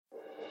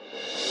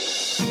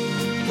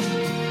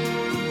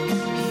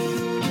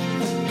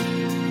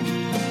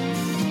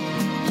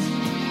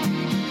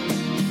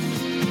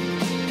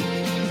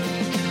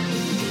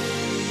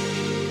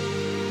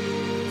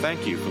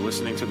Thank you for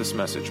listening to this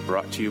message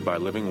brought to you by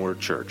Living Word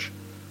Church.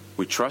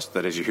 We trust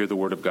that as you hear the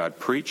Word of God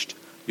preached,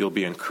 you'll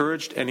be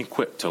encouraged and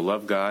equipped to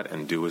love God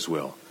and do His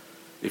will.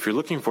 If you're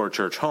looking for a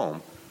church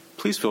home,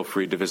 please feel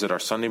free to visit our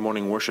Sunday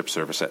morning worship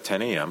service at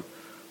 10 a.m.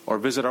 or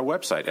visit our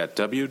website at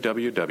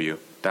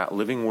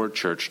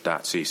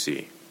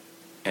www.livingwordchurch.cc.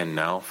 And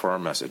now for our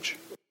message.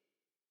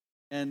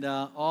 And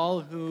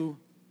all who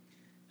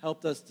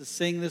helped us to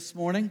sing this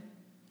morning,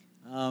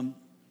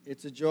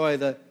 it's a joy.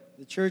 The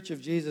Church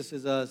of Jesus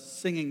is a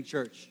singing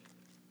church.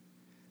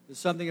 There's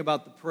something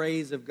about the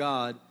praise of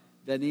God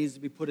that needs to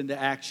be put into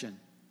action.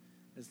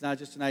 It's not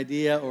just an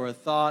idea or a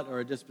thought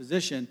or a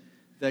disposition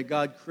that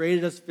God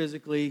created us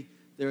physically.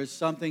 There is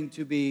something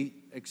to be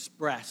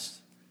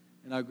expressed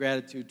in our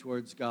gratitude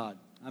towards God.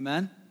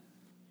 Amen?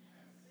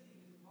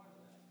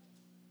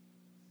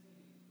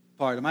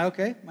 Am I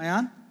okay? Am I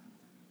on?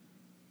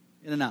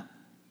 In and out.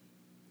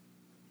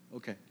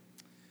 Okay.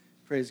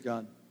 Praise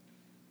God.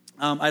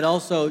 I'd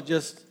also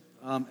just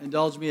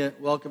indulge me at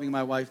welcoming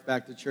my wife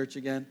back to church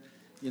again.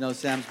 You know,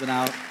 Sam's been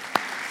out.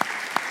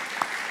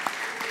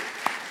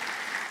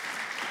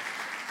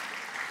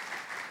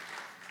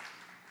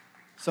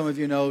 Some of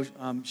you know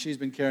she's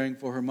been caring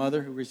for her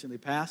mother who recently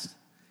passed.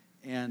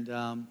 And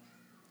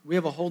we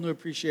have a whole new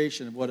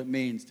appreciation of what it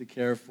means to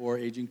care for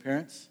aging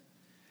parents.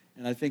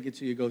 And I think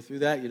until you go through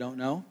that, you don't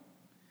know.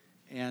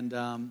 And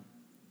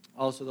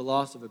also the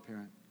loss of a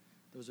parent.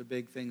 Those are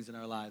big things in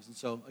our lives. And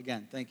so,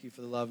 again, thank you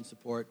for the love and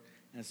support.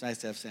 And it's nice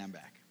to have Sam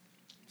back.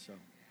 So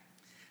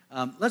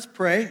let's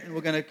pray, and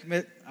we're going to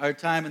commit our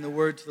time in the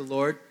Word to the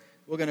Lord.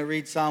 We're going to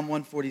read Psalm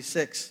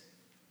 146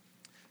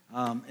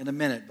 in a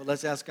minute. But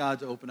let's ask God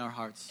to open our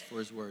hearts for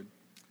His Word.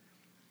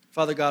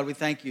 Father God, we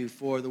thank you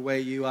for the way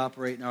you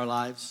operate in our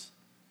lives.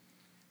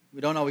 We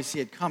don't always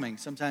see it coming.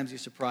 Sometimes you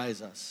surprise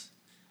us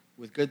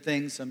with good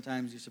things.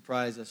 Sometimes you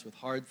surprise us with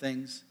hard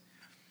things.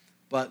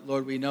 But,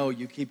 Lord, we know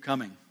you keep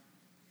coming.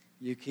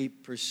 You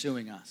keep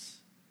pursuing us.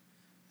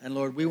 And,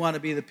 Lord, we want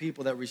to be the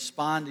people that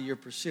respond to your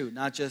pursuit,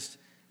 not just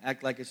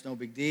act like it's no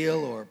big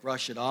deal or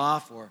brush it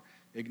off or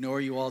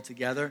ignore you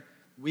altogether.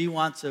 We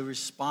want to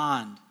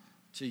respond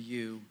to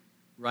you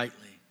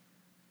rightly.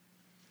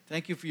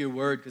 Thank you for your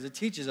word, because it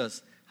teaches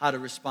us how to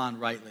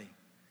respond rightly.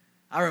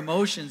 Our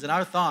emotions and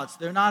our thoughts,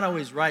 they're not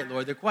always right,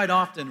 Lord. They're quite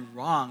often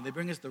wrong. They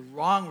bring us the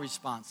wrong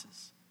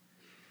responses.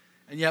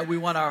 And yet we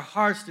want our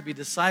hearts to be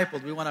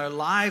discipled. We want our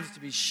lives to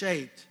be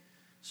shaped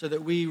so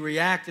that we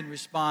react and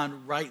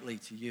respond rightly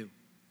to you.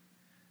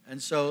 And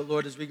so,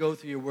 Lord, as we go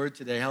through your word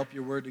today, help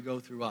your word to go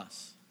through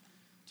us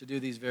to do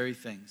these very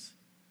things.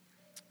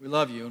 We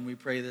love you, and we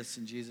pray this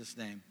in Jesus'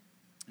 name.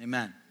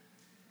 Amen.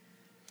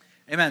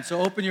 Amen. So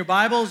open your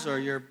Bibles or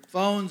your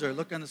phones or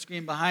look on the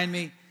screen behind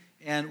me,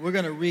 and we're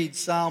going to read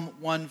Psalm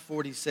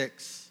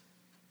 146.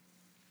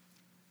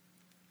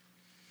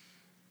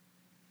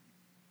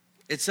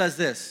 It says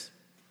this: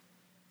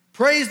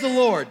 Praise the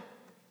Lord.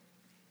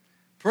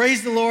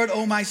 Praise the Lord,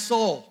 O my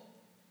soul.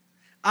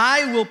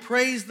 I will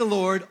praise the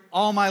Lord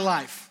all my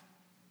life.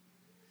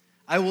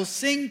 I will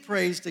sing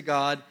praise to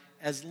God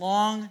as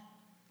long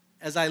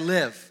as I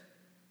live.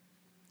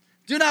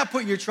 Do not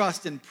put your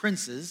trust in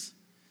princes,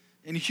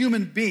 in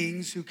human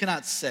beings who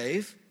cannot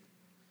save.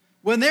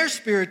 When their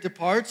spirit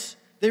departs,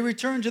 they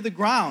return to the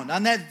ground.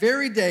 On that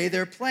very day,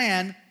 their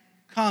plan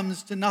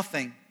comes to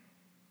nothing.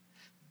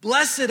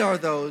 Blessed are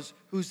those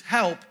whose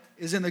help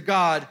is in the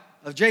God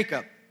of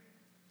Jacob,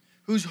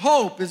 whose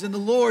hope is in the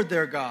Lord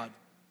their God.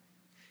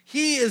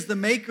 He is the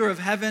maker of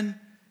heaven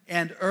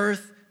and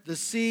earth, the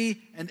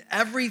sea, and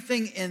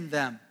everything in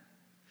them.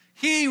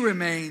 He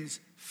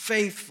remains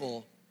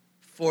faithful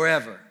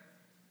forever.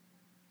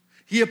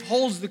 He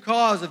upholds the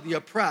cause of the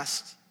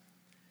oppressed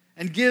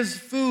and gives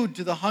food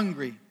to the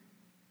hungry.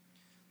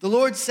 The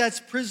Lord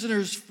sets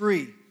prisoners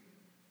free.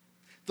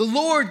 The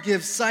Lord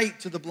gives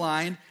sight to the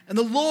blind, and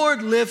the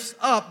Lord lifts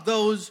up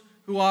those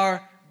who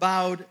are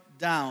bowed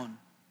down.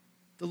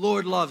 The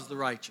Lord loves the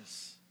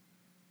righteous.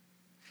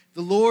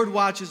 The Lord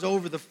watches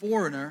over the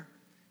foreigner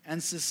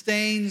and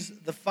sustains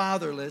the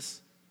fatherless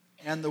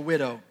and the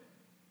widow.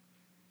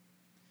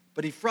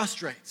 But he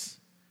frustrates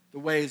the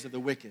ways of the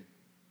wicked.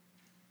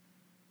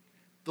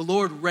 The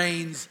Lord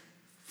reigns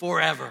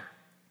forever.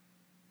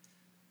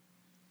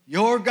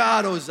 Your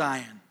God, O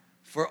Zion,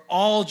 for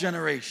all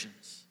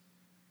generations.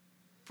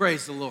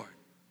 Praise the Lord.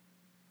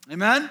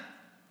 Amen?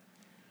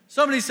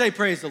 Somebody say,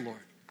 praise the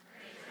Lord.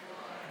 Praise the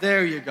Lord.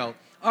 There you go.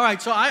 All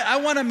right, so I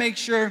want to make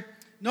sure.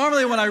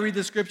 Normally when I read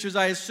the scriptures,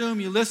 I assume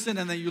you listen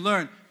and then you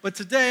learn. But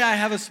today I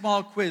have a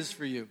small quiz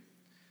for you.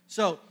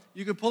 So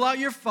you can pull out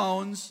your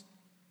phones.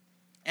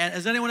 And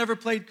has anyone ever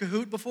played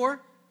Kahoot before?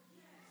 Yes.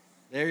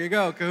 There you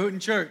go, Kahoot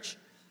in church.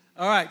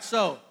 All right,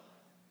 so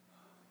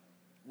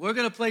we're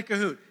going to play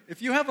Kahoot.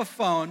 If you have a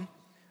phone,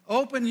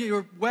 open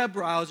your web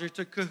browser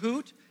to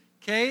Kahoot,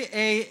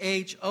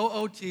 KAHOOT.IT.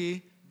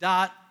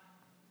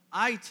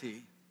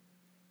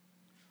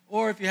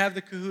 Or if you have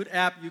the Kahoot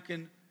app, you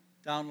can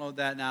download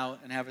that now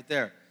and have it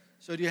there.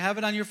 So do you have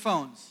it on your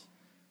phones?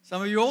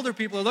 Some of you older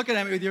people are looking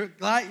at me with your,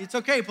 it's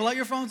okay, pull out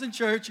your phones in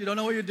church. You don't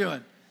know what you're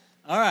doing.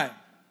 All right.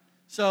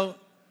 So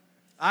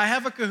I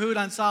have a Kahoot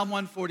on Psalm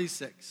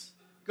 146.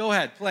 Go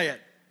ahead, play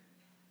it.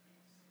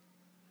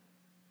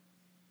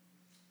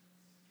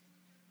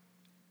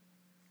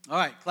 All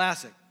right,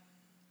 classic.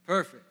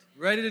 Perfect.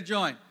 Ready to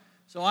join.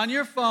 So on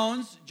your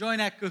phones, join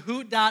at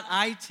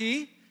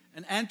kahoot.it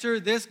and enter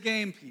this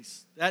game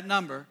piece, that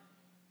number,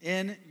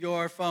 in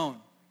your phone.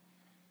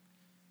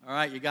 All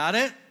right, you got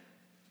it?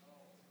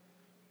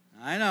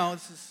 I know,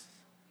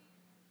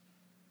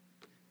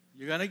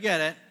 you're going to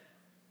get it.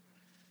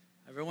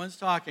 Everyone's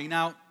talking.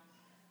 Now,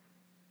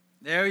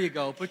 there you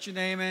go. Put your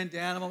name in.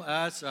 Danimal.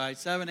 That's all right.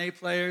 7, 8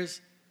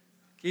 players.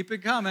 Keep it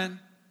coming.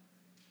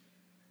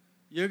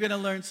 You're going to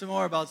learn some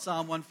more about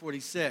Psalm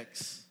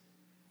 146.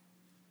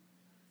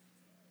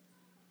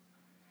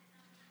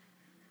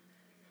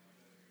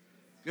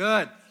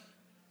 Good.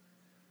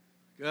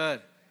 Good.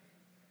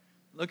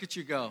 Look at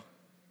you go.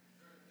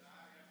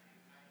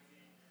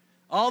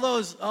 All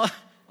those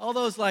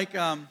like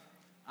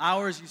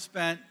hours you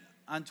spent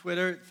on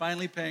Twitter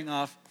finally paying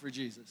off for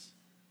Jesus.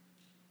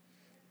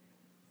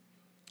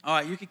 All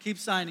right, you can keep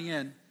signing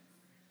in.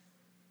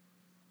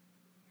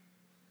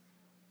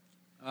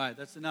 All right,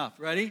 that's enough.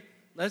 Ready?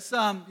 Let's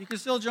you can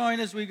still join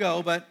as we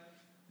go, but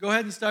go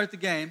ahead and start the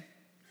game.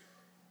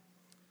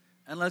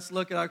 And let's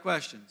look at our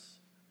questions.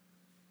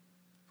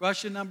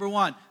 Question number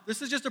 1.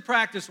 This is just a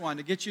practice one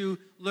to get you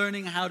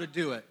learning how to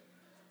do it.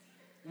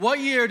 What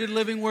year did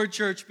Living Word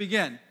Church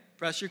begin?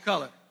 Press your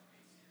color.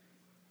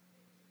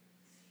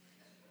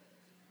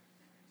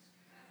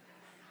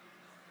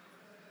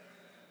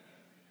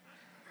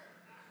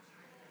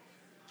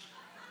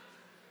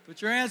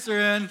 Put your answer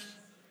in.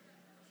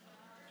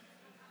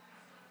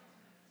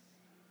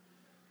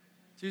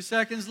 2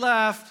 seconds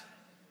left.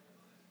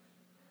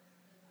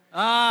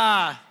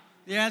 The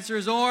answer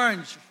is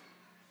orange.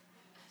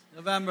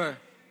 November.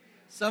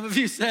 Some of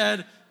you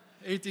said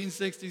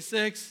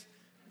 1866.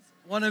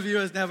 One of you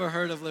has never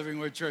heard of Living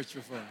Word Church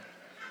before.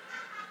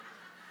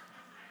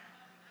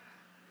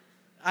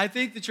 I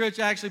think the church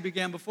actually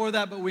began before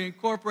that, but we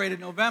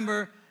incorporated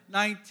November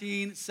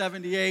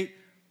 1978.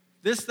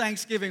 This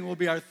Thanksgiving will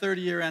be our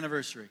 30-year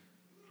anniversary.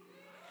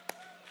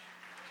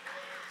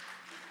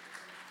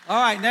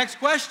 All right, next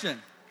question.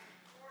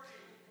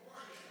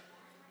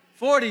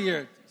 40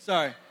 years,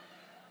 sorry.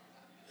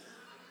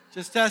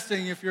 Just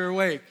testing if you're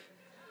awake.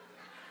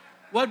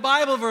 What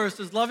Bible verse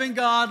does loving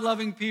God,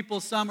 loving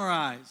people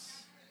summarize?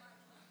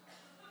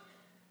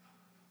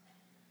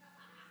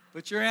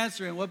 Put your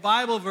answer in. What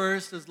Bible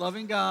verse does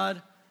loving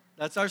God,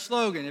 that's our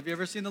slogan. Have you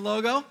ever seen the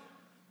logo?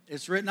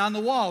 It's written on the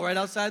wall right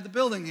outside the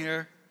building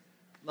here.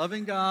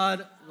 Loving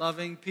God,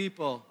 loving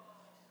people.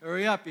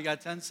 Hurry up, you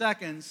got 10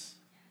 seconds.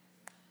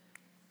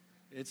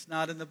 It's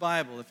not in the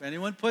Bible. If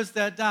anyone puts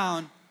that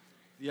down,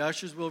 the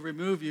ushers will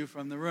remove you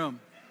from the room.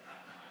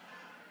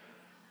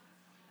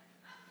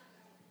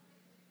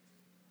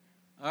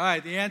 All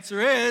right, the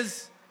answer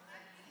is,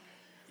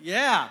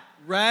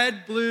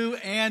 red, blue,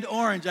 and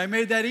orange. I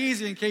made that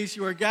easy in case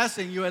you were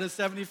guessing. You had a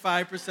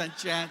 75%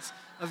 chance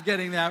of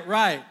getting that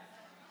right.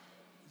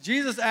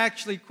 Jesus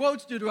actually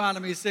quotes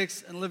Deuteronomy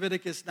 6 and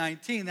Leviticus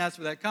 19. That's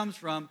where that comes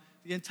from.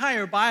 The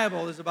entire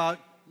Bible is about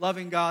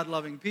loving God,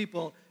 loving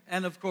people.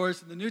 And, of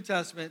course, in the New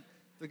Testament,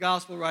 the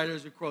gospel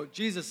writers would quote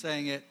Jesus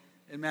saying it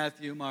in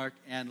Matthew, Mark,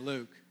 and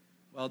Luke.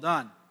 Well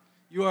done.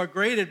 You are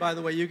graded, by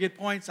the way. You get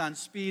points on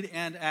speed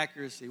and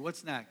accuracy.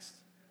 What's next?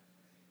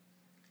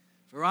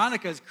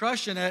 Veronica's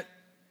crushing it.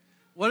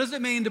 What does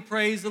it mean to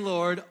praise the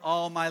Lord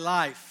all my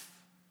life?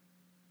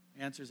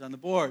 Answers on the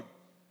board.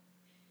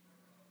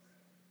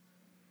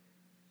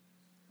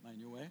 Am I in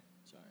your way?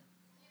 Sorry.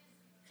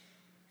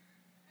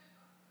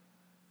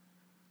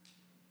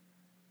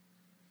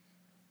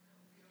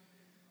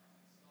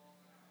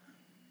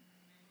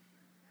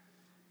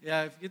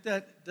 Yeah, get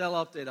that Dell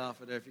update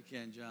off of there if you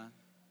can, John.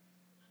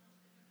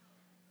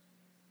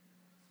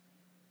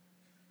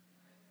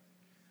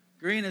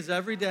 Green is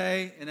every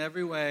day, in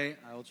every way,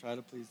 I will try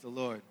to please the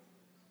Lord.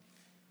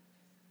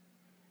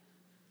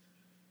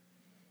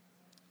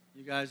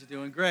 You guys are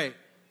doing great.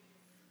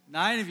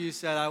 9 of you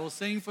said, I will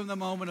sing from the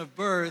moment of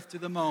birth to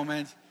the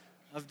moment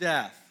of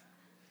death.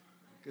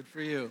 Good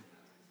for you.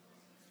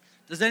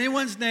 Does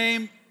anyone's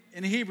name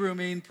in Hebrew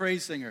mean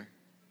praise singer?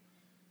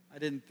 I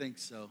didn't think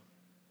so.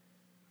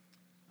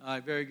 All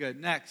right, very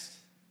good. Next.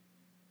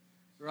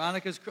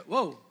 Veronica's,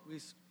 whoa, we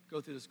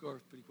go through the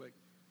score pretty quick.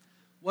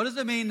 What does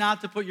it mean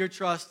not to put your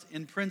trust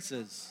in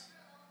princes?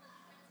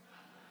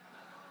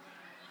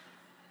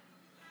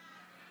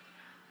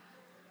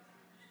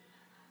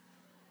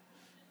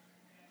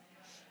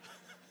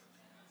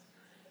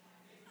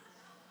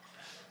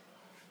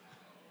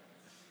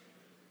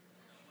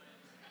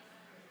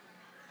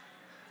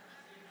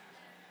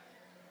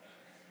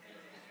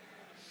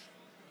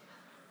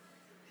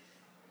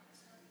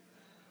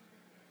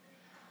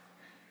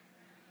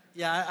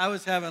 Yeah, I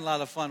was having a lot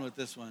of fun with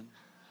this one.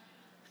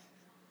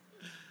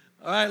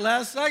 All right,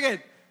 last second.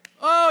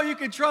 Oh, you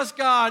can trust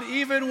God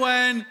even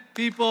when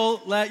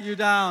people let you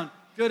down.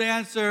 Good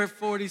answer,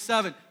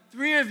 47.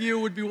 3 of you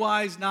would be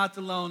wise not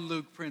to loan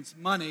Luke Prince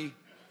money.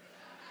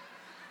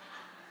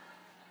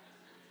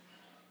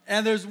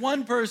 And there's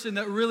one person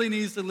that really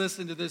needs to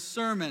listen to this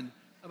sermon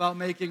about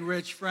making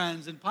rich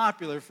friends and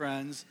popular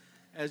friends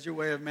as your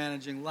way of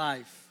managing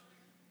life.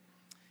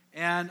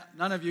 And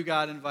none of you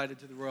got invited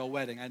to the royal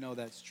wedding. I know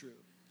that's true.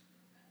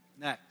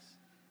 Next.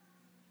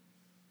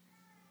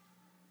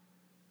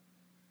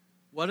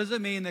 What does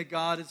it mean that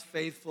God is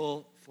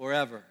faithful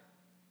forever?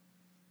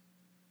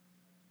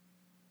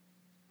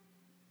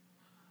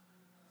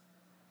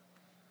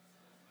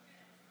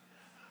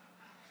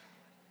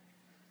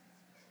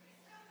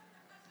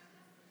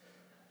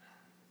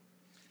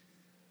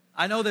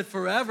 I know that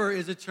forever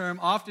is a term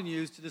often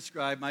used to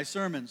describe my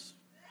sermons.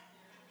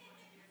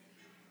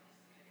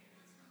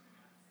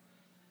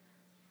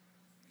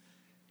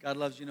 God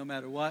loves you no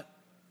matter what.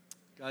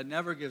 God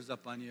never gives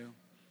up on you.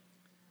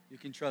 You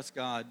can trust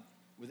God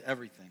with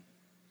everything.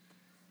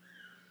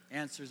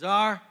 Answers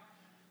are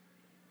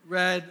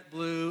red,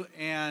 blue,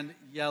 and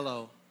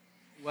yellow.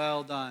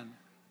 Well done.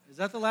 Is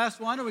that the last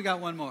one, or we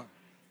got one more?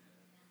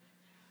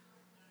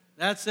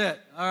 That's it.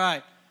 All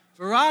right.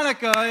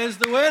 Veronica is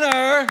the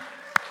winner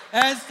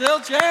and still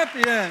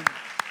champion.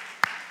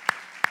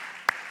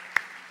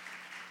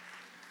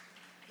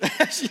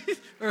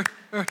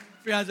 her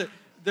fiance.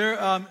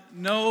 There,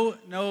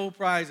 no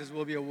prizes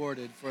will be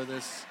awarded for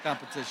this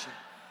competition.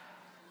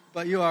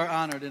 But you are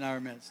honored in our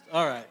midst.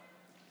 All right.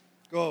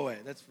 Go away.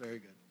 That's very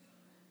good.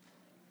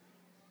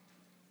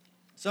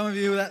 Some of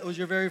you, that was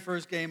your very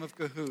first game of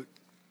Kahoot.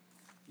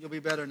 You'll be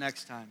better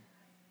next time.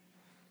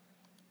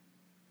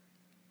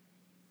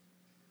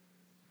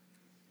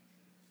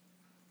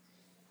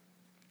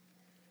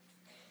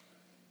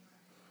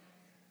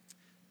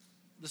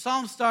 The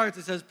psalm starts,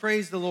 it says,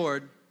 praise the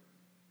Lord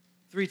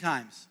 3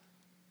 times.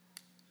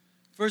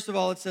 First of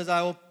all, it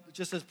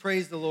just says,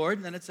 praise the Lord.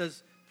 And then it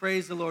says,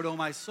 praise the Lord, O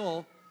my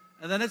soul.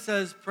 And then it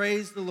says,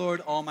 praise the Lord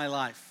all my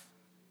life.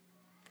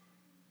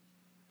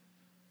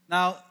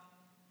 Now,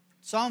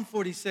 Psalm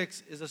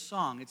 46 is a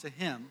song. It's a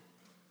hymn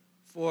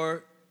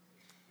for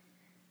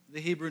the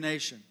Hebrew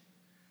nation.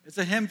 It's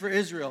a hymn for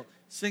Israel,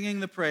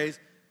 singing the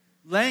praise,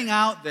 laying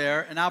out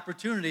there an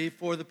opportunity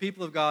for the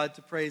people of God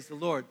to praise the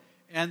Lord.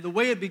 And the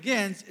way it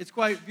begins, it's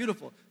quite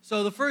beautiful.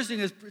 So the first thing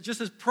is, it just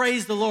says,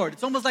 praise the Lord.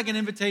 It's almost like an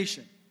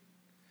invitation.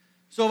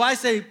 So if I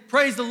say,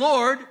 praise the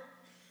Lord,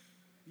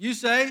 you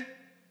say,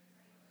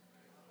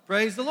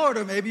 praise the Lord,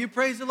 or maybe you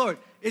praise the Lord.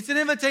 It's an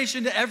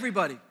invitation to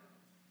everybody.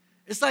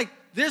 It's like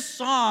this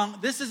song,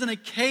 this is an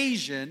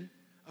occasion,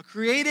 a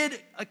created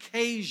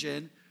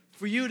occasion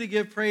for you to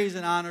give praise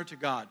and honor to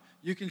God.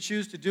 You can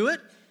choose to do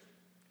it,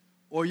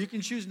 or you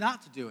can choose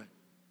not to do it.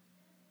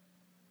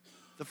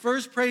 The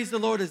first praise the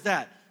Lord is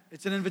that.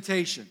 It's an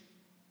invitation.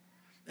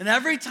 And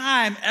every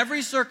time,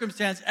 every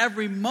circumstance,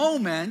 every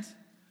moment,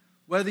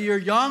 whether you're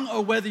young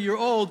or whether you're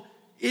old,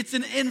 it's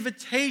an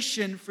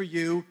invitation for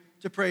you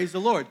to praise the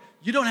Lord.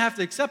 You don't have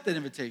to accept that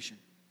invitation.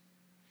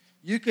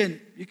 You can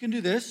do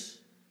this.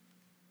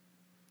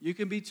 You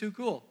can be too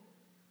cool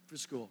for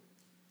school.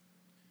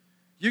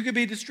 You could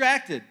be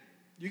distracted.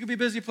 You could be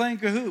busy playing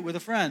Kahoot with a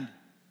friend.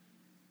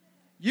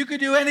 You could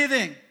do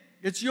anything.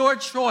 It's your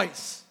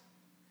choice.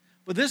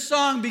 But this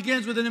song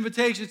begins with an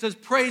invitation. It says,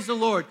 praise the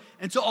Lord.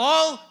 And to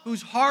all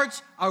whose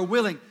hearts are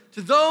willing,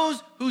 to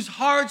those whose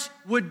hearts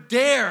would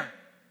dare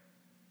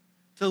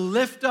to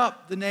lift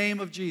up the name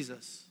of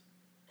Jesus,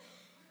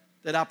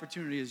 that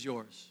opportunity is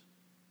yours.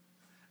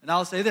 And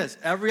I'll say this,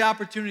 every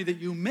opportunity that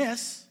you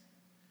miss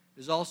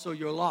is also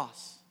your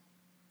loss.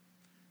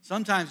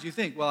 Sometimes you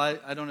think, well,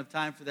 I don't have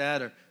time for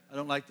that, or I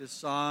don't like this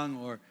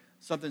song, or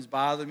something's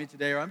bothering me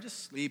today, or I'm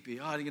just sleepy.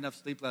 Oh, I didn't get enough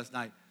sleep last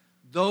night.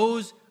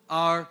 Those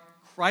are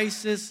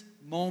crisis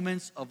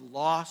moments of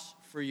loss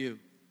for you.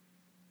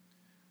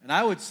 And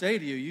I would say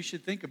to you, you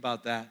should think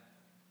about that.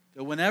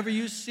 That whenever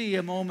you see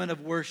a moment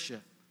of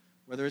worship,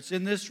 whether it's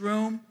in this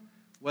room,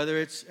 whether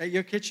it's at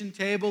your kitchen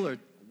table, or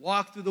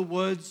walk through the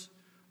woods,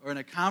 or in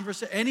a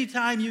conversation,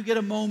 anytime you get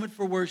a moment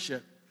for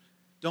worship,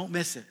 don't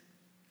miss it.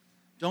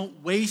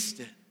 Don't waste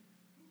it.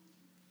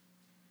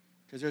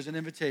 Because there's an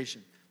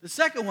invitation. The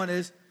second one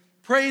is,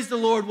 praise the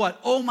Lord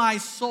what? Oh, my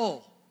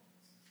soul.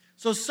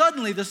 So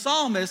suddenly the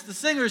psalmist, the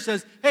singer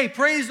says, hey,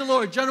 praise the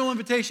Lord, general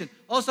invitation.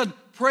 All of a sudden,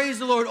 praise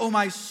the Lord, oh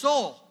my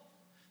soul.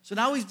 So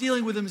now he's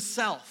dealing with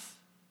himself.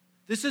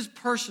 This is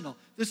personal.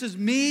 This is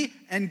me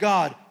and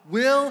God.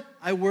 Will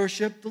I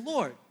worship the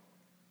Lord?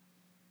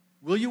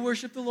 Will you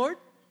worship the Lord?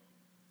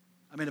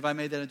 I mean, if I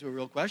made that into a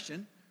real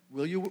question,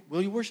 will you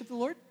worship the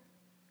Lord?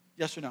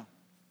 Yes or no?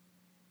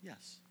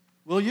 Yes.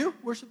 Will you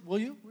worship? Will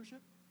you worship?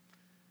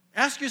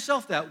 Ask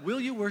yourself that. Will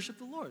you worship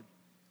the Lord?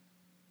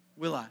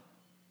 Will I?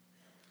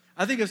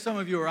 I think if some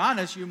of you are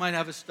honest, you might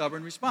have a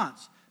stubborn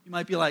response. You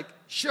might be like,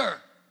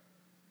 sure,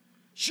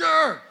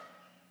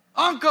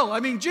 uncle,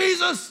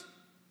 Jesus.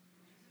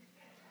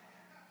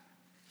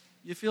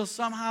 You feel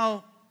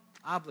somehow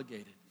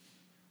obligated.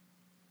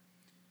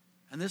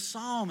 And this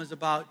psalm is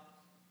about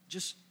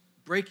just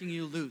breaking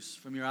you loose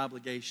from your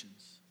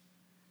obligations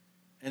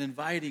and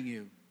inviting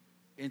you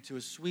into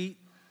a sweet,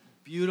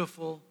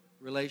 beautiful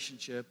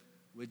relationship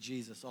with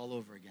Jesus all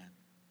over again.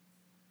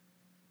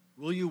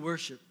 Will you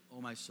worship,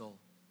 oh my soul?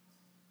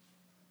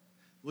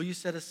 Will you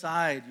set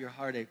aside your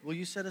heartache? Will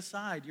you set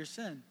aside your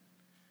sin?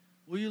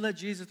 Will you let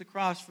Jesus at the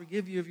cross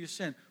forgive you of your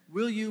sin?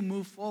 Will you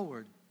move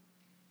forward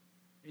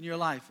in your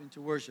life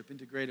into worship,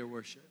 into greater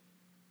worship?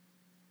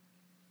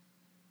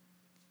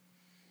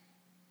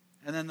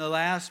 And then the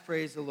last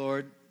praise the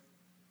Lord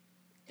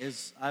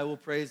is, I will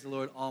praise the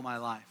Lord all my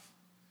life.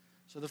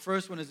 So the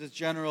first one is this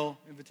general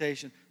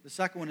invitation. The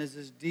second one is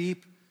this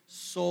deep,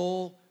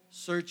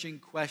 soul-searching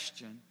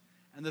question.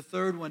 And the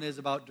third one is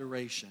about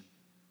duration.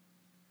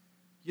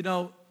 You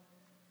know,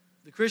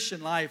 the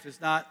Christian life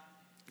is not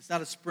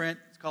a sprint.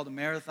 It's called a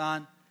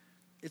marathon.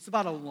 It's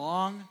about a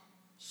long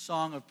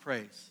song of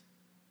praise.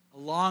 A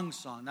long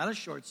song, not a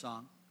short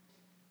song.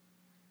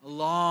 A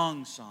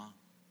long song.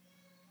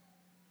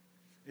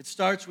 It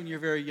starts when you're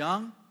very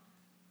young,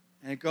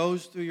 and it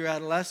goes through your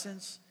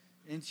adolescence,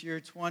 into your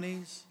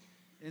 20s,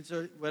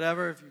 into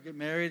whatever, if you get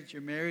married, it's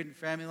your married and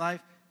family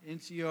life,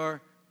 into your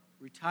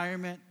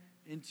retirement,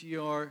 into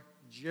your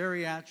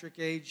geriatric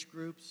age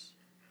groups,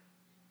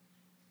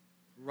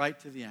 right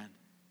to the end.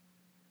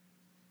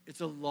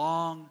 It's a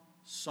long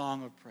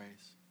song of praise.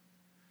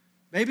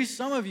 Maybe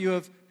some of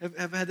you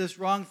have had this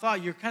wrong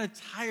thought. You're kind of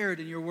tired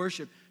in your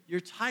worship. You're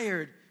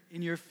tired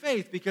in your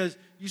faith because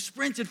you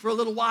sprinted for a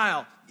little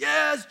while.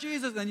 Yes,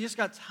 Jesus. And then you just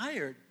got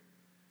tired.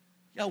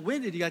 You got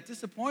winded. You got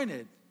disappointed.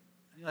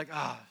 And you're like,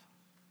 I'm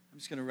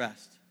just going to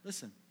rest.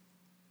 Listen,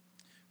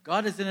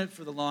 God is in it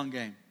for the long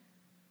game.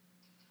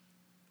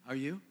 Are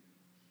you?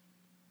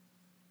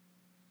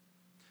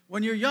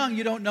 When you're young,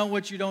 you don't know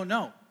what you don't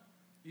know.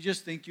 You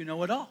just think you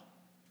know it all.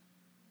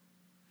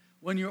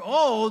 When you're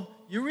old,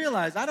 you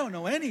realize, I don't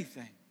know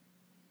anything.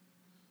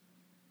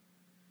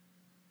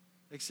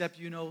 Except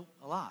you know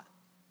a lot.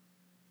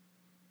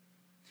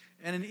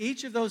 And in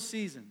each of those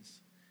seasons,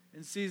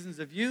 in seasons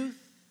of youth,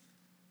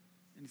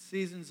 in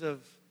seasons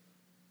of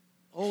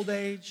old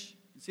age,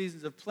 in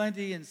seasons of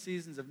plenty, in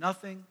seasons of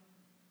nothing,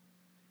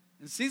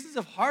 in seasons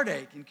of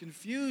heartache and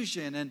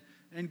confusion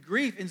and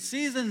grief, in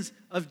seasons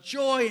of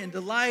joy and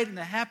delight in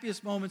the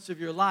happiest moments of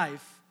your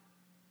life,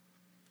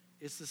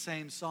 it's the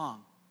same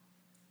song.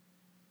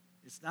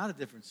 It's not a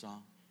different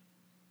song.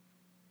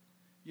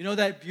 You know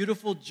that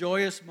beautiful,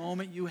 joyous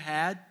moment you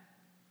had?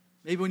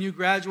 Maybe when you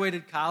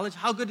graduated college?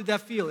 How good did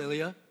that feel,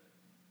 Ilya?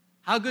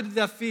 How good did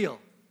that feel?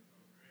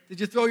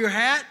 Did you throw your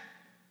hat?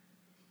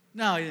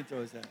 No, he didn't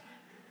throw his hat.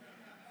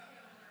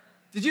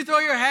 Did you throw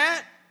your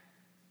hat?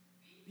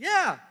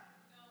 Yeah.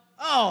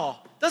 Oh,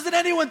 doesn't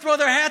anyone throw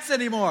their hats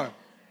anymore?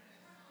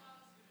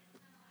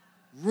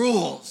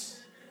 Rules.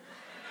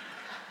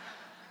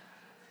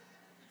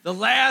 The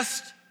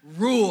last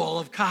rule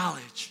of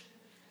college.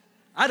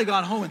 I'd have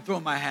gone home and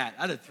thrown my hat.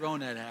 I'd have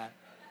thrown that hat.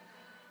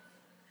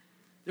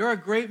 There are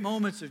great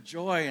moments of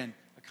joy and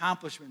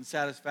accomplishment and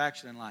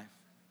satisfaction in life.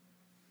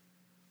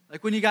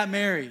 Like when you got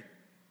married,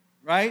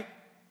 right?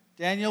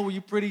 Daniel, were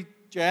you pretty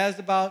jazzed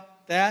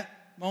about that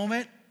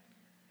moment?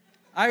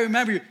 I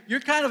remember you. You're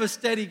kind of a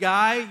steady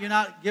guy. You're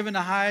not giving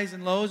the highs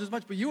and lows as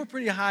much, but you were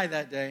pretty high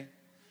that day.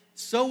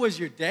 So was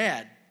your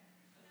dad.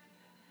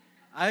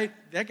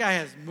 That guy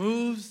has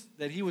moves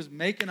that he was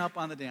making up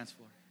on the dance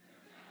floor.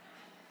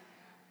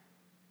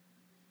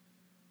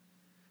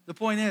 The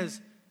point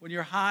is, when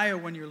you're high or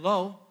when you're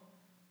low,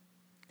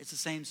 it's the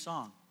same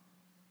song.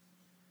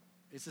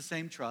 It's the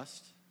same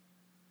trust.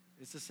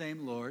 It's the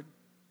same Lord.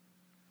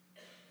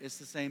 It's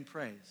the same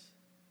praise.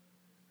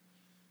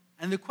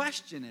 And the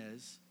question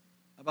is,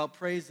 about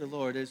praise the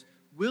Lord is,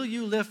 will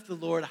you lift the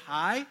Lord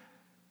high?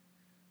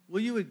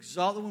 Will you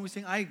exalt him? When we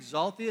sing, I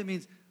exalt thee, it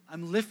means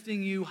I'm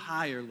lifting you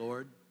higher,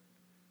 Lord.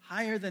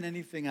 Higher than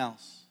anything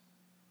else.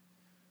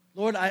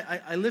 Lord,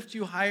 I lift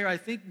you higher. I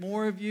think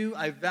more of you.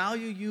 I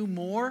value you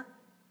more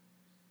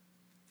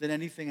than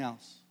anything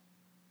else.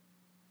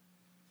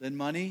 Than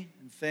money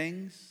and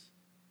things.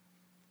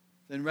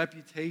 Than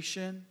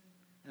reputation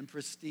and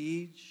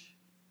prestige.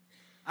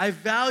 I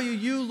value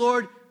you,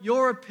 Lord,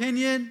 your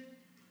opinion,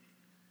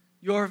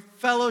 your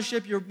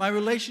fellowship, my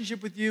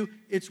relationship with you.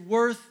 It's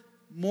worth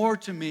more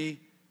to me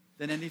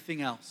than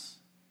anything else.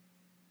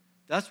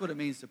 That's what it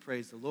means to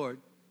praise the Lord.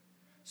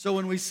 So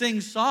when we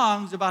sing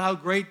songs about how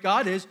great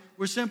God is,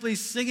 we're simply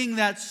singing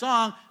that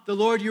song, the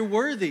Lord, you're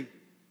worthy.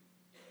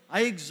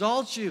 I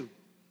exalt you.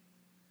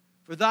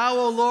 For thou,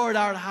 O Lord,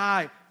 art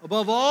high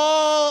above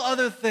all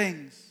other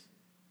things.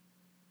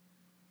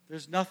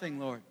 There's nothing,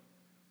 Lord,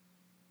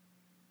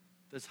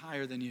 that's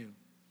higher than you.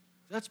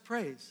 That's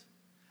praise.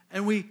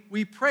 And we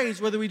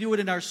praise whether we do it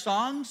in our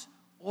songs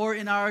or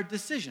in our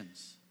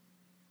decisions.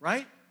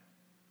 Right?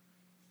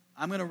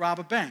 I'm going to rob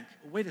a bank.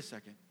 Well, wait a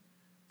second.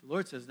 The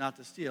Lord says not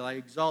to steal. I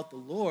exalt the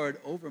Lord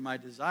over my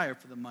desire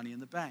for the money in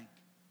the bank.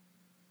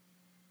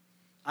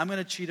 I'm going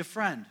to cheat a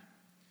friend.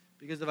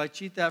 Because if I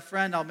cheat that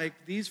friend, I'll make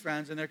these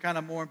friends, and they're kind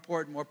of more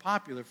important, more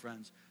popular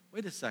friends.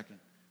 Wait a second.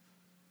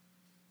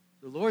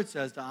 The Lord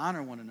says to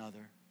honor one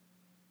another.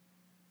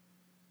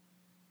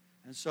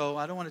 And so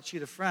I don't want to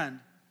cheat a friend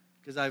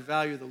because I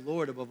value the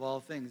Lord above all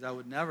things. I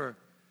would never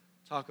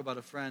talk about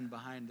a friend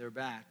behind their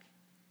back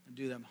and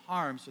do them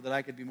harm so that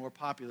I could be more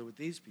popular with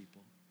these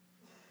people.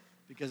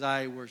 because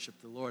I worship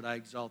the Lord. I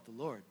exalt the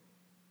Lord.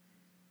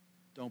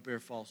 Don't bear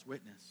false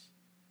witness.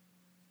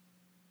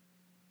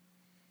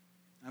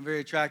 I'm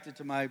very attracted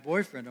to my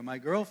boyfriend or my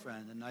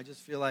girlfriend, and I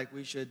just feel like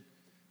we should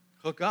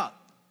hook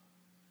up.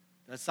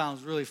 That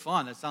sounds really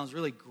fun. That sounds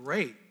really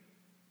great.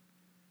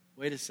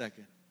 Wait a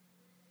second.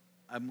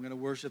 I'm going to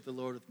worship the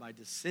Lord with my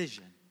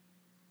decision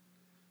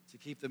to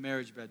keep the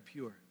marriage bed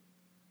pure,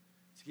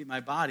 to keep my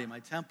body, my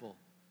temple,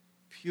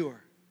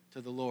 pure to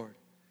the Lord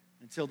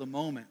until the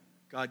moment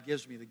God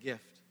gives me the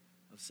gift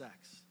of sex.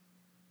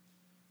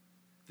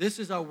 This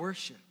is our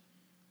worship.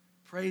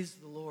 Praise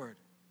the Lord.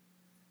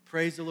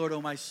 Praise the Lord,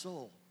 O my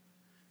soul.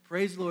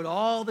 Praise the Lord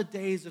all the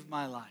days of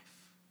my life.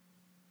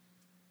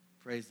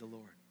 Praise the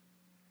Lord.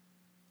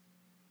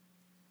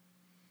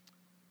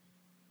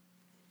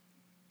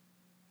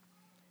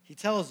 He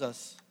tells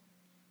us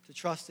to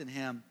trust in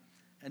Him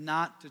and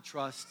not to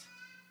trust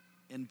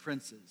in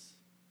princes.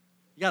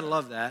 You got to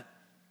love that.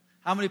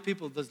 How many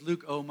people does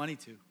Luke owe money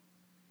to?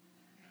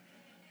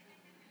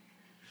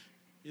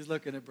 He's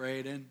looking at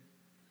Braden.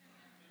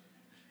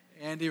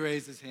 Andy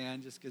raised his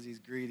hand just because he's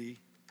greedy.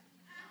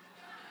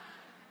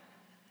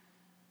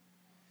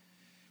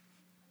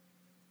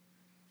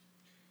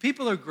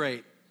 People are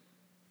great.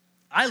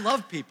 I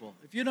love people.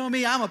 If you know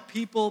me, I'm a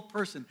people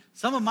person.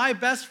 Some of my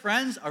best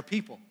friends are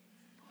people.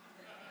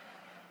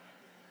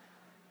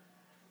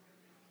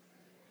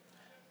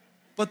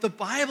 But the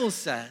Bible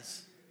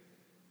says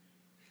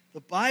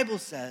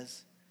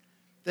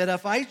that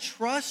if I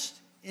trust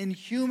in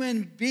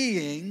human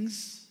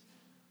beings,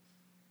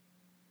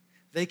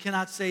 they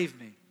cannot save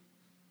me.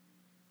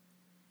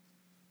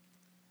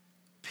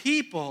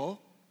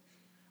 People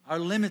are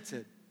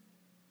limited.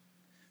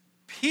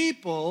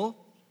 People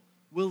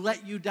will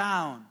let you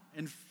down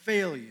and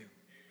fail you.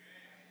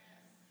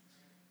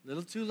 A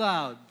little too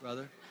loud,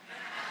 brother.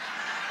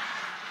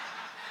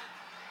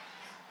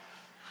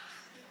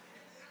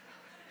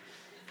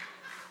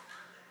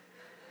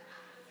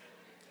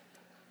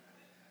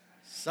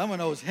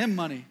 Someone owes him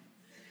money.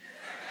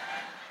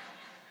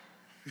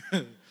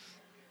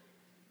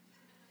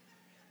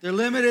 They're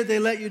limited, they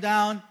let you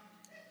down,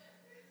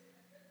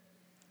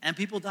 and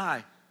people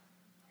die.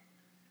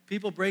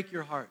 People break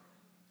your heart,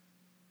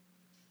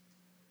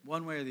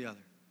 one way or the other.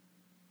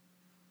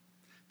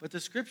 But the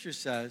scripture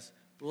says,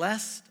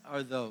 blessed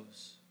are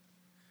those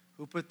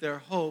who put their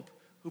hope,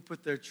 who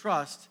put their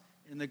trust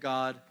in the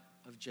God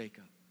of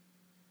Jacob.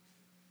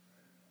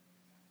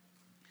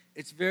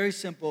 It's very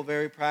simple,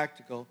 very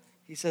practical.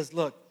 He says,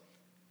 look,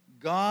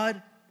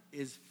 God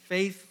is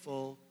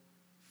faithful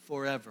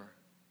forever.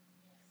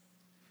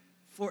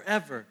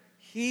 Forever.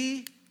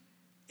 He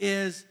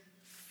is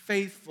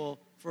faithful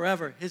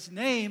forever. His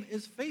name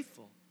is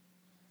faithful.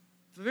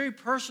 It's a very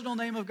personal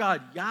name of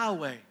God,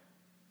 Yahweh.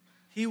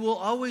 He will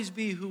always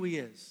be who He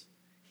is.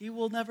 He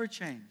will never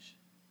change.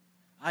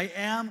 I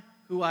am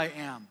who I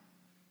am.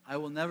 I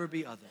will never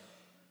be other.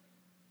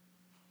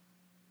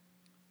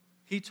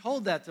 He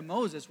told that to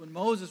Moses when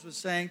Moses was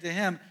saying to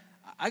him,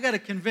 I got to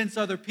convince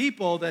other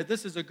people that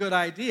this is a good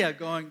idea,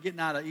 getting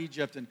out of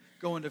Egypt and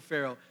going to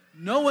Pharaoh.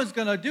 No one's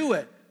going to do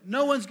it.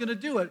 No one's going to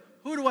do it.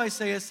 Who do I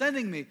say is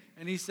sending me?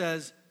 And he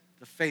says,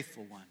 the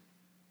faithful one.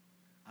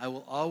 I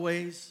will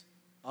always,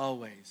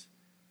 always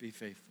be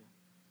faithful.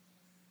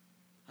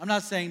 I'm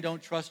not saying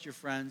don't trust your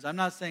friends. I'm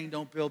not saying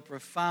don't build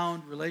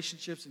profound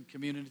relationships and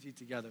community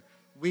together.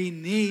 We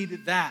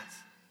need that.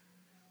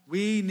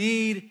 We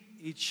need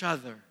each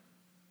other.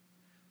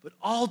 But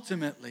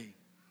ultimately,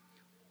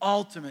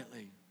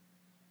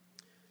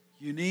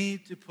 you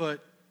need to put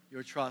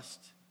your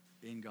trust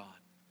in God.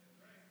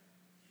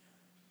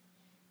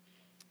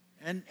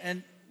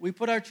 And we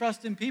put our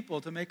trust in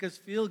people to make us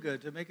feel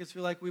good, to make us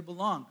feel like we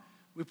belong.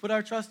 We put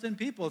our trust in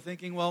people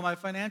thinking, well, my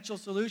financial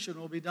solution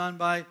will be done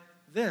by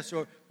this.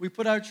 Or we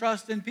put our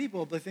trust in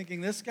people by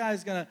thinking this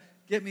guy's going to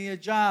get me a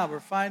job or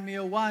find me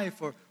a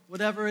wife or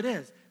whatever it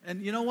is.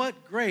 And you know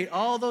what? Great.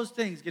 All those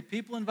things. Get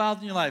people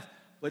involved in your life.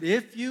 But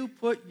if you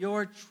put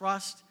your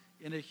trust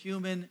in a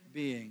human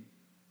being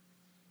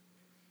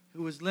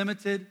who is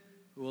limited,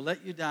 who will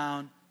let you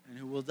down, and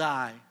who will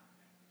die,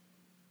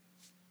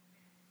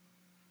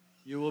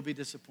 you will be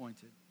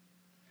disappointed.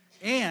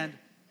 And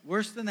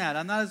worse than that,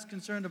 I'm not as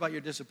concerned about your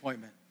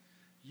disappointment.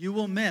 You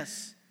will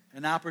miss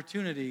an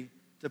opportunity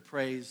to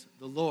praise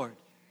the Lord.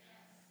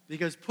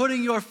 Because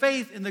putting your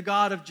faith in the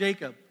God of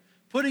Jacob,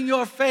 putting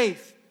your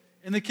faith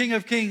in the King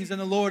of Kings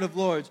and the Lord of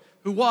Lords,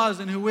 who was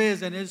and who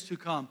is and is to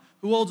come,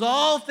 who holds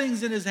all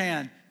things in His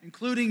hand,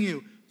 including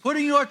you,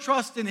 putting your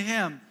trust in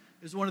Him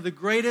is one of the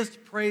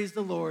greatest praise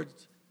the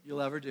Lords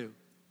you'll ever do.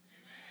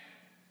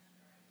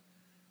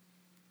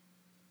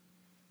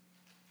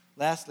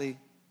 Lastly,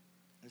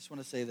 I just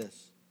want to say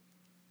this.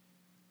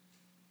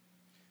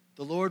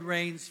 The Lord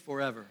reigns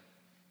forever.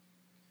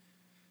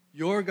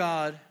 Your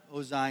God,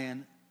 O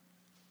Zion,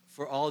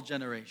 for all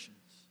generations.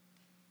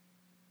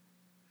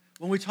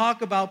 When we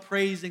talk about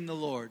praising the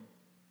Lord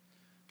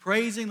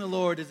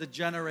is a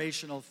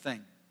generational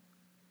thing.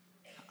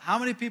 How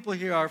many people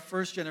here are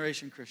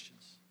first-generation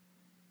Christians?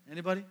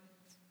 Anybody?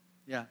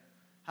 Yeah.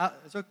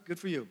 It's okay, good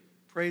for you.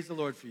 praise the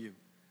Lord for you.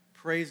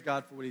 Praise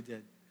God for what he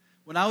did.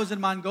 When I was in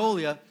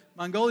Mongolia,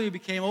 Mongolia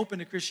became open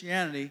to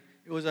Christianity.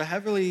 It was a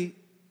heavily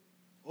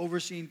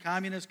overseen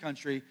communist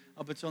country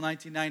up until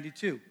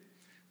 1992.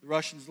 The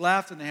Russians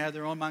left and they had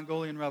their own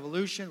Mongolian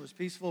revolution. It was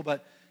peaceful,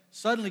 but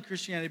suddenly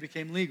Christianity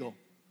became legal.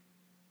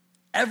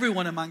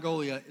 Everyone in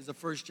Mongolia is a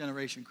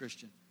first-generation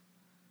Christian.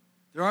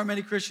 There aren't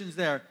many Christians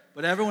there,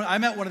 but everyone. I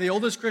met one of the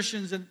oldest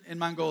Christians in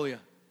Mongolia.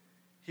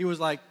 He was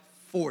like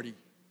 40.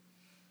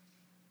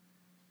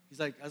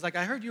 I was like,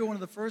 I heard you were one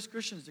of the first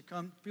Christians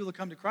people to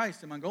come to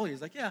Christ in Mongolia.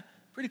 He's like, yeah,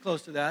 pretty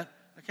close to that.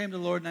 I came to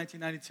the Lord in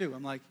 1992.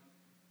 I'm like,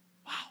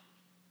 wow.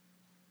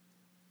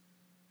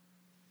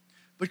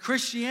 But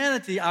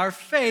Christianity, our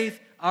faith,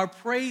 our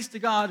praise to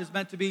God is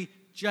meant to be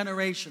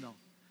generational.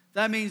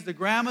 That means the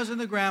grandmas and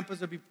the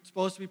grandpas are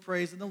supposed to be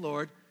praising the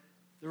Lord.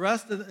 The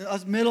rest of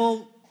us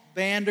middle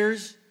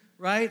banders,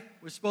 right,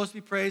 we're supposed to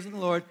be praising the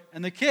Lord.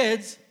 And the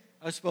kids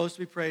are supposed to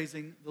be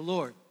praising the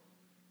Lord.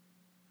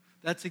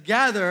 That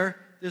together,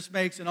 this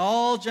makes an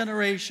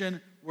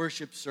all-generation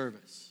worship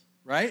service,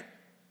 right?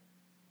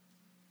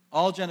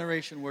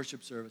 All-generation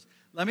worship service.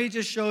 Let me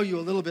just show you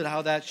a little bit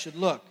how that should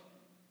look.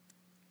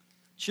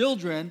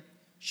 Children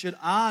should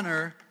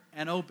honor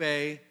and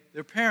obey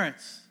their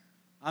parents.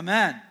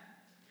 Amen.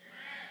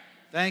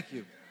 Thank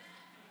you.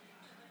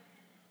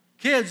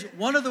 Kids,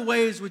 one of the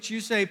ways which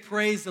you say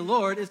praise the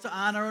Lord is to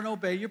honor and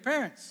obey your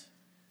parents.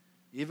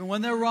 Even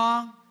when they're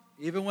wrong,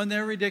 even when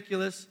they're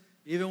ridiculous,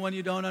 even when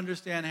you don't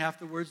understand half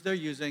the words they're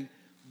using,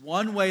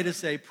 one way to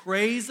say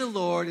praise the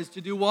Lord is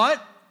to do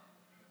what?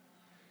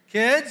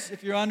 Kids,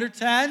 if you're under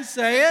 10,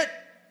 say it.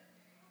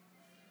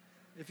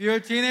 If you're a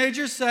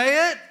teenager,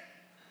 say it.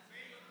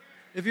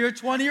 If you're a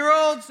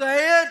 20-year-old,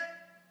 say it.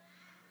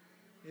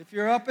 If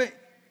you're up at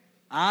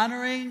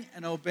honoring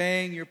and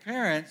obeying your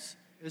parents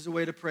is a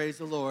way to praise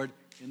the Lord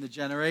in the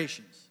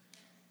generations.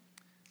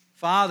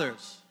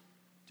 Fathers,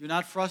 do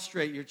not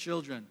frustrate your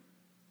children.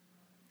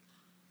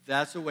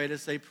 That's a way to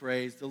say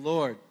praise the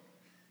Lord.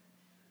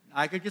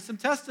 I could get some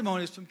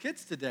testimonies from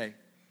kids today.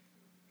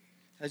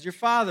 Has your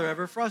father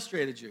ever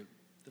frustrated you?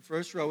 The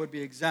first row would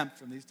be exempt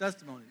from these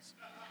testimonies.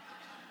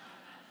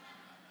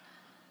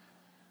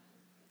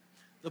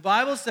 The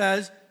Bible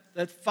says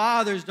that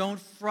fathers don't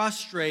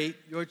frustrate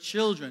your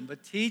children,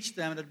 but teach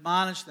them and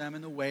admonish them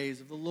in the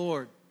ways of the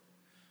Lord.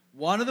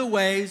 One of the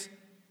ways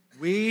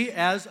we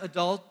as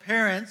adult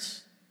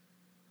parents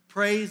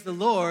praise the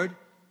Lord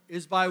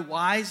is by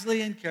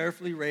wisely and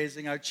carefully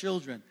raising our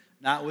children,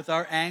 not with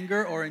our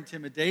anger or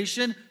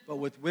intimidation, but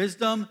with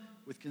wisdom,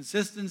 with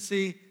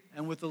consistency,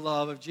 and with the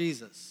love of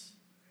Jesus.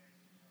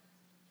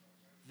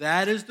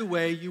 That is the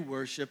way you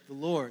worship the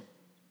Lord.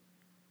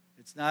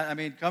 It's not,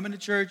 coming to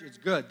church, it's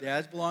good.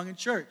 Dads belong in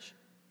church.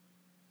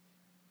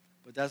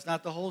 But that's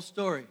not the whole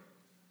story.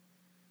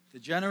 The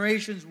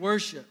generations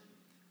worship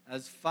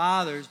as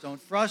fathers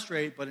don't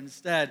frustrate, but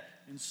instead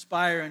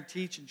inspire and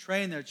teach and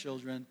train their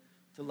children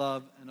to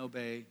love and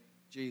obey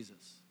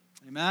Jesus.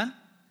 Amen?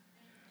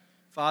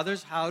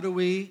 Fathers, how do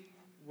we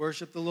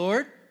worship the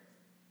Lord?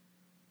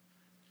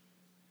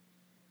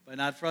 By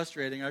not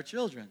frustrating our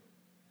children.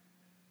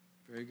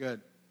 Very good.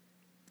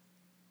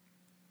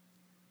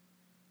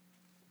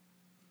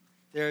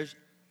 There's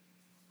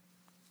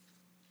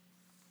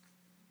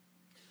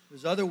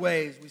other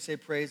ways we say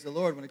praise the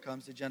Lord when it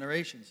comes to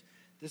generations.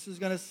 This is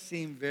going to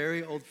seem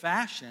very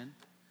old-fashioned,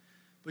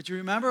 but you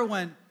remember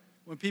when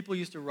people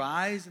used to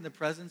rise in the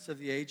presence of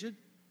the aged?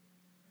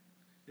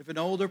 If an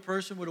older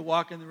person were to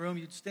walk in the room,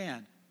 you'd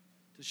stand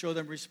to show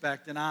them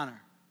respect and honor,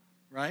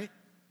 right?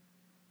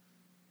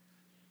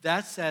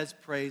 That says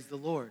praise the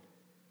Lord.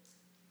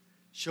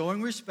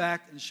 Showing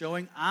respect and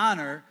showing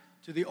honor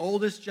to the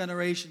oldest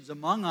generations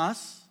among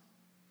us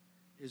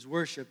is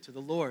worship to the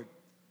Lord.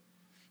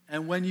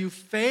 And when you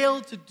fail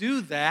to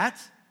do that,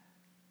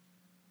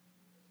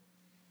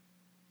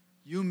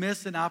 you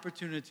miss an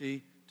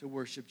opportunity to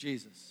worship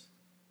Jesus.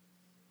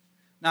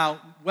 Now,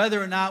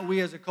 whether or not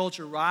we as a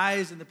culture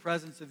rise in the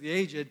presence of the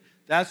aged,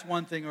 that's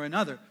one thing or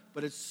another.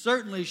 But it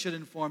certainly should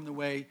inform the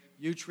way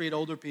you treat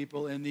older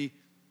people in the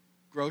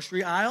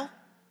grocery aisle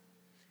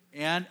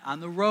and on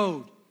the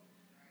road.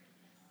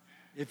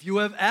 If you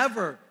have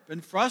ever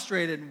been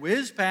frustrated and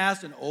whizzed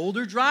past an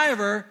older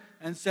driver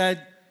and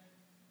said,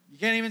 "You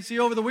can't even see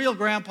over the wheel,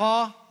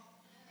 Grandpa,"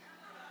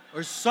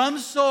 or some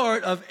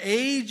sort of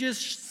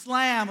ageist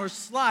slam or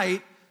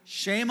slight,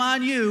 shame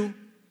on you,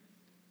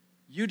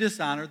 you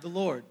dishonored the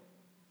Lord.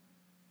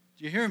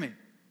 Do you hear me?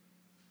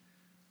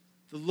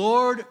 The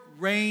Lord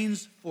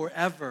reigns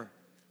forever.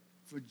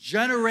 For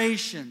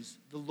generations,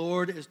 the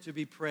Lord is to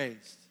be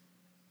praised.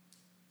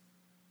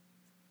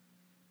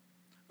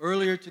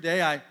 Earlier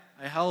today, I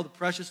held a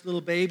precious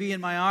little baby in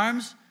my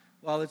arms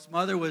while its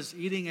mother was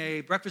eating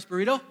a breakfast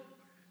burrito.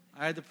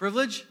 I had the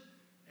privilege,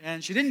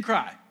 and she didn't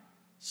cry.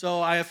 So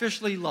I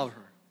officially love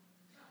her.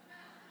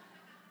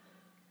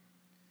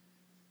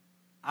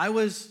 I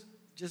was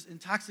just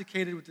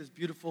intoxicated with this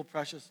beautiful,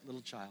 precious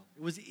little child.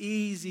 It was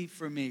easy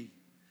for me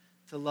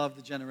to love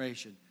the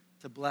generation,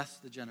 to bless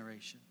the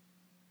generation.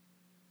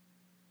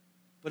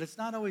 But it's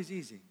not always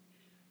easy.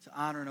 to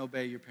honor and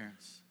obey your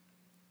parents.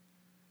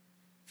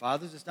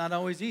 Fathers, it's not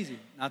always easy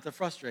not to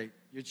frustrate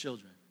your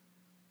children.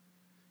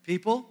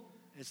 People,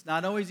 it's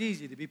not always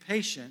easy to be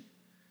patient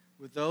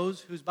with those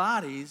whose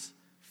bodies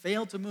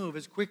fail to move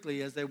as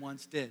quickly as they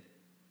once did.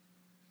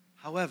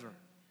 However,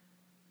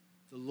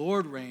 the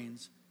Lord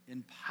reigns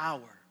in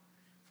power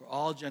for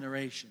all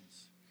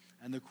generations.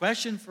 And the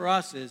question for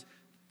us is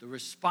the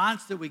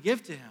response that we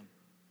give to him.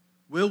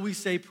 Will we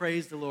say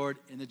praise the Lord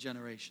in the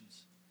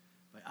generations?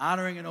 By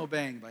honoring and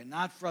obeying, by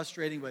not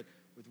frustrating, but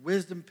with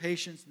wisdom,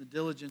 patience, and the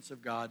diligence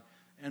of God,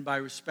 and by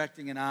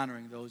respecting and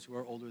honoring those who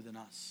are older than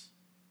us.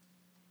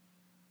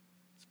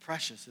 It's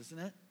precious, isn't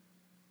it?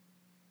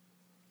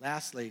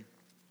 Lastly,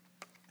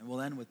 and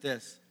we'll end with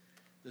this,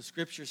 the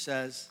scripture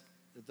says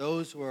that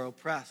those who are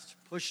oppressed,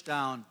 pushed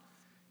down,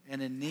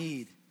 and in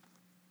need,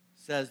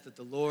 says that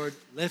the Lord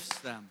lifts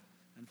them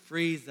and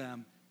frees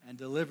them and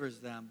delivers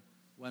them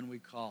when we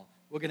call.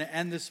 We're going to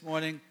end this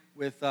morning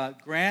with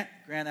Grant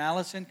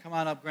Allison. Come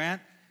on up,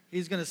 Grant.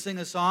 He's going to sing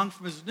a song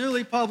from his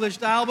newly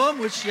published album,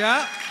 which,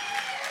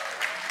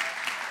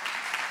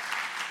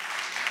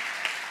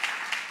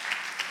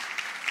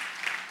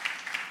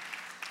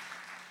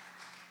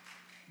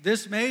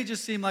 this may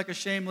just seem like a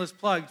shameless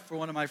plug for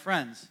one of my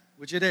friends,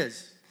 which it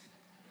is.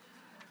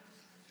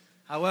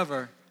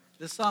 However,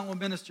 this song will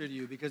minister to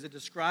you because it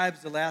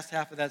describes the last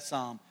half of that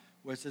psalm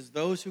where it says,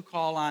 those who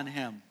call on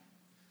him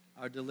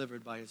are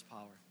delivered by his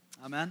power.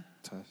 Amen?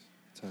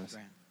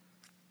 Grant.